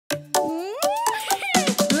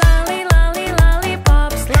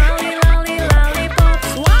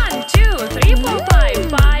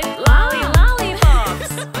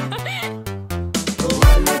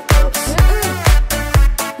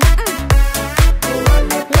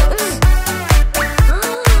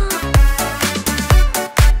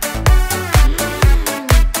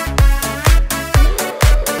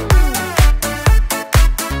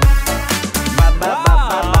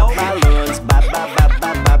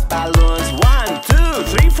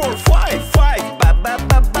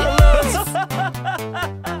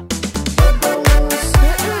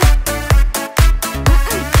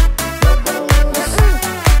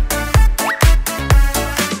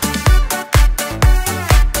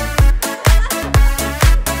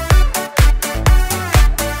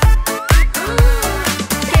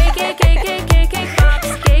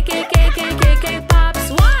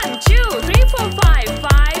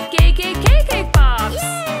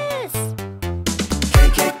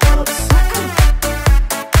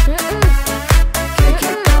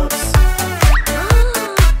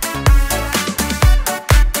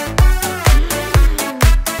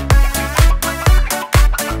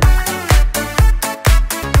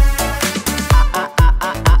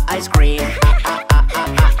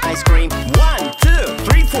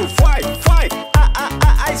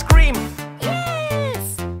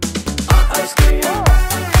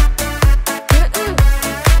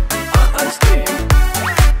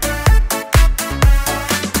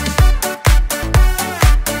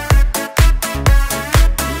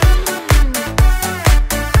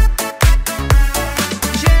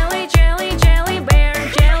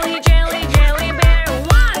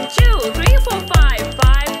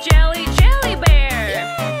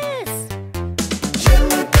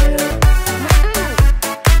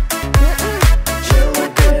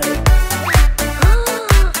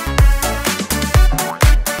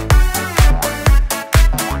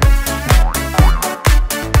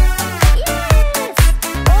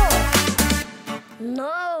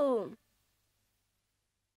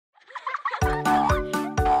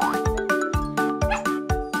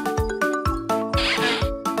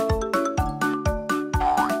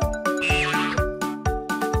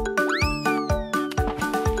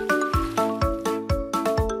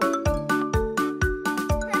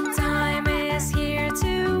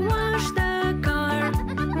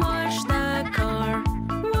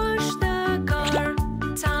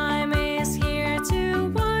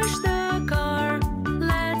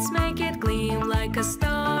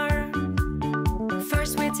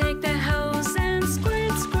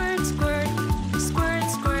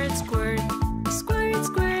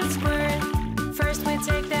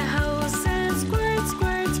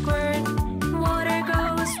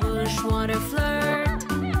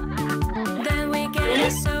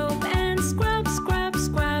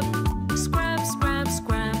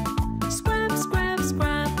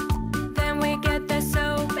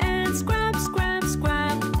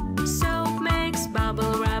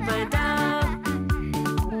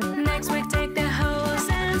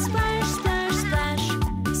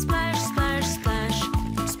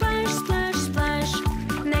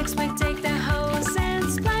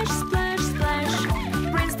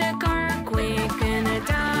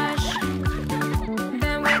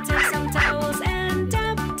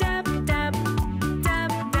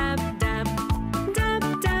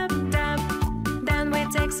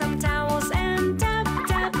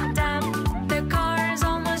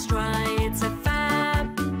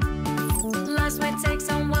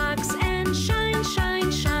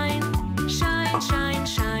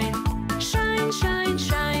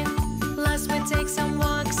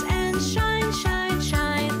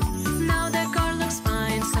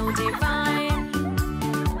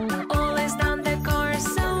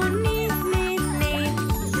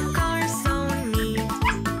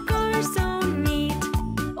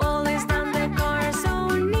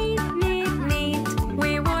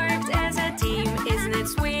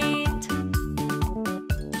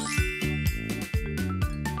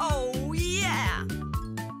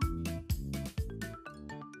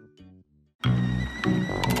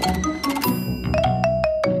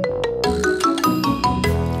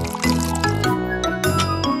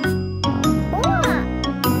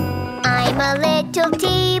a little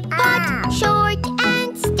teapot, short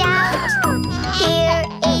and stout. Here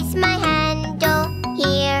is my handle,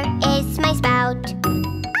 here is my spout.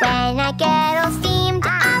 When I get all steamed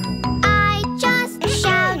up, I just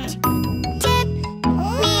shout, tip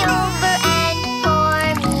me over and pour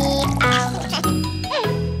me out.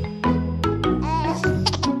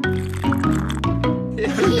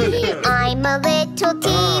 I'm a little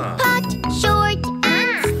teapot, short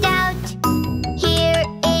and stout. Here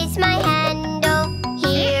is my handle,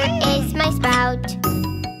 here is my spout.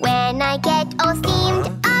 When I get all steamed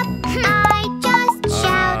up, I just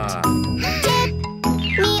shout, tip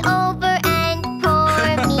me over and pour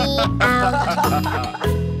me out.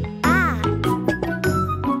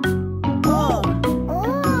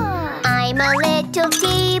 I'm a little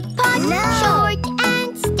teapot, short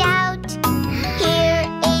and stout. Here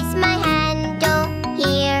is my handle,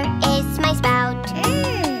 here is my spout.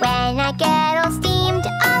 When I get all steamed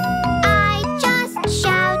up, I just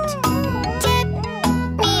shout, tip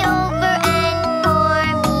me over and pour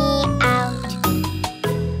me out.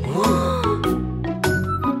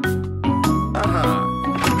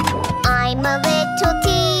 I'm a little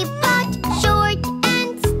teapot, short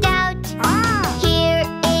and stout. Here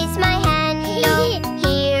is my handle,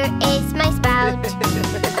 here is my spout.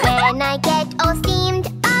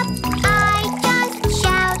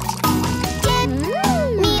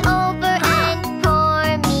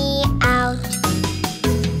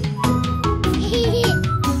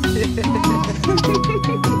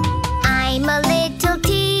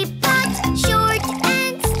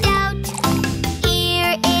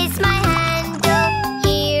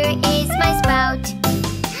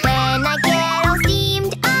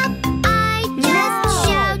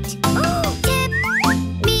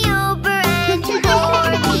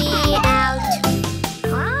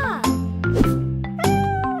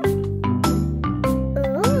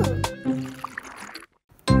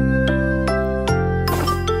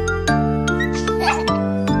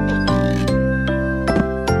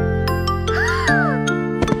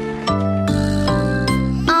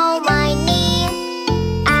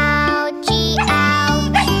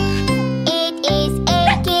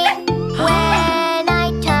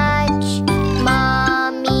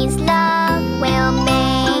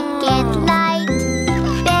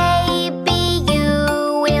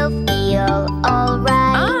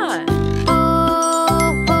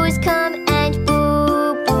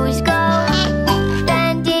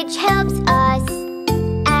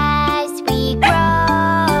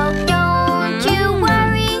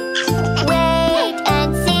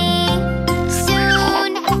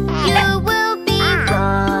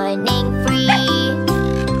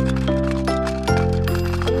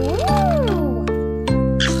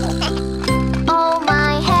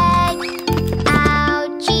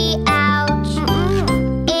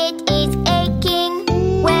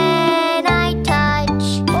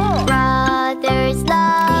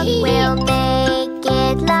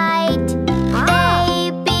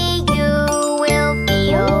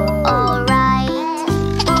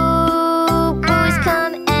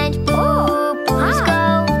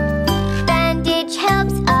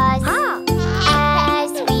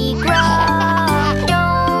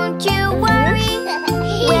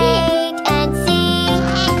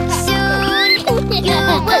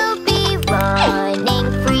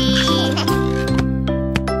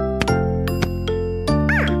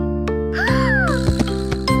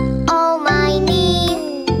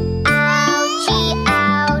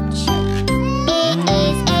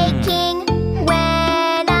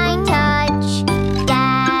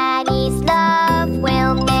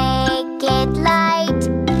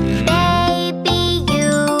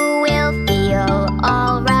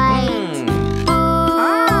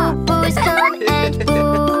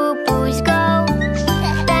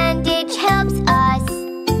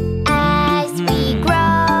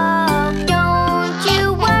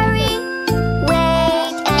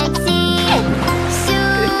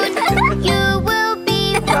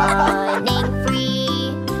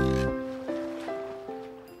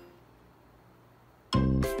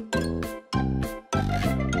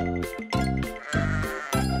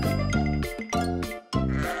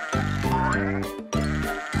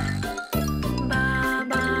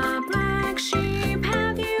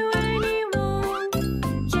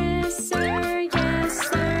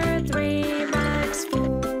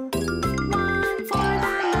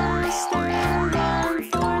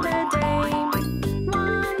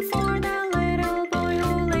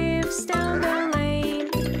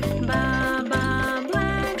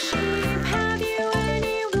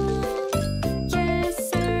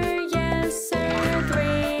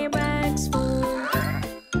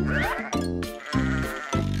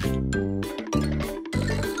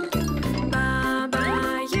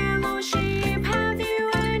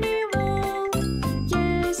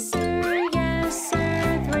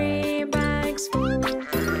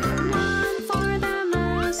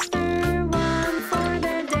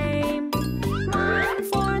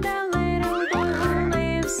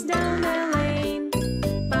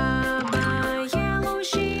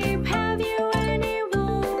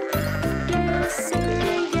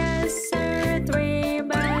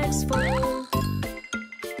 bags full.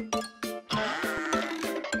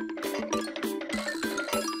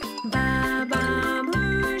 Baba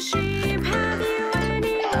blue sheep, have you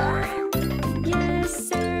any wool? Yes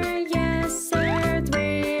sir,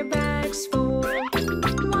 3 bags full.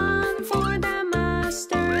 1 for the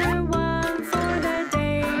master, 1 for the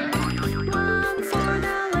dame, 1 for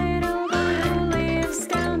the little boy who lives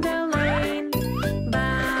down the lane.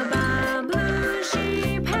 Baba blue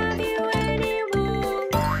sheep, have you any wool?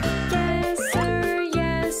 Yes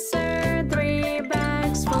sir, 3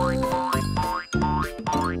 bags full.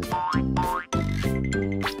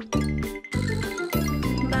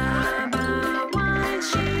 Baba white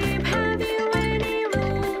sheep, have you any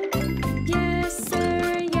wool? Yes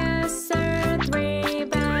sir, 3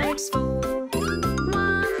 bags full. 1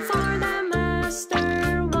 for the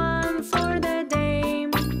master, 1 for the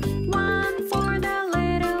dame, 1 for the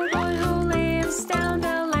little boy who lives down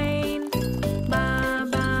the lane.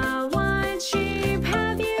 Baba white sheep,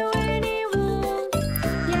 have you any wool?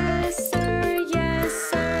 Yes sir,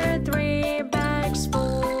 3 bags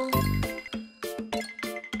full.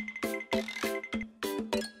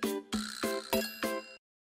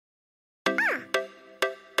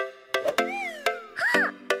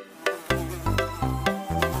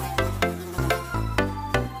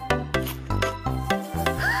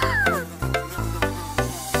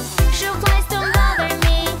 Shoe flies don't bother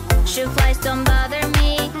me. Shoe flies don't bother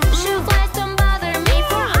me. Shoe flies don't bother me,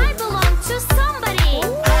 for I belong to somebody.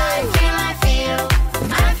 I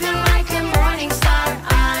feel like a morning star. I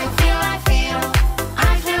feel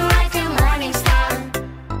like a morning star.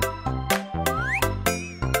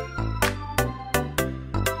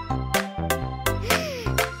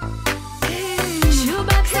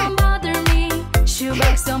 Shoebox don't bother me.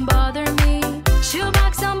 Shoebox don't bother me.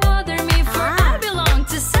 Shoebox don't bother me, for I belong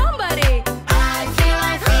to somebody. I feel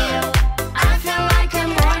like a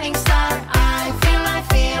morning star. I feel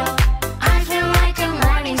like a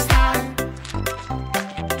morning star.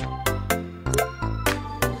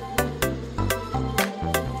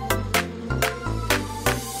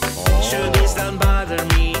 Shoebies don't bother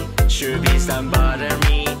me. Shoebies don't bother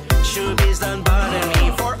me. Shoebies don't bother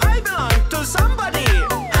me, for I belong to somebody. I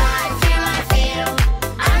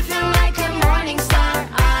feel like a morning star.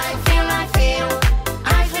 I feel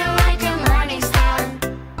like a morning star.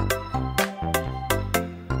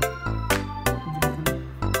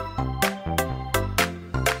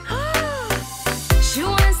 Shoe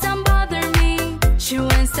ones don't bother me. Shoe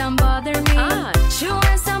ones don't bother me. Shoe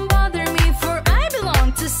ones don't bother me, for I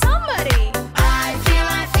belong to somebody. I feel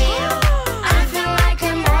like a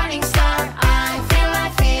morning star. I feel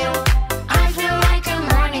like a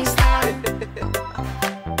morning star.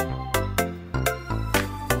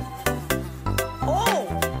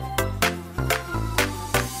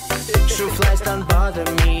 Shoe flies don't bother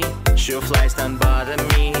me. Shoe flies don't bother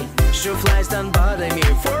me. Shoe flies don't bother me,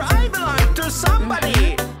 for I belong to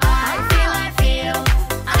somebody. I feel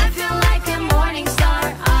like a morning star.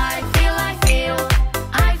 I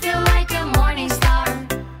feel like a morning star.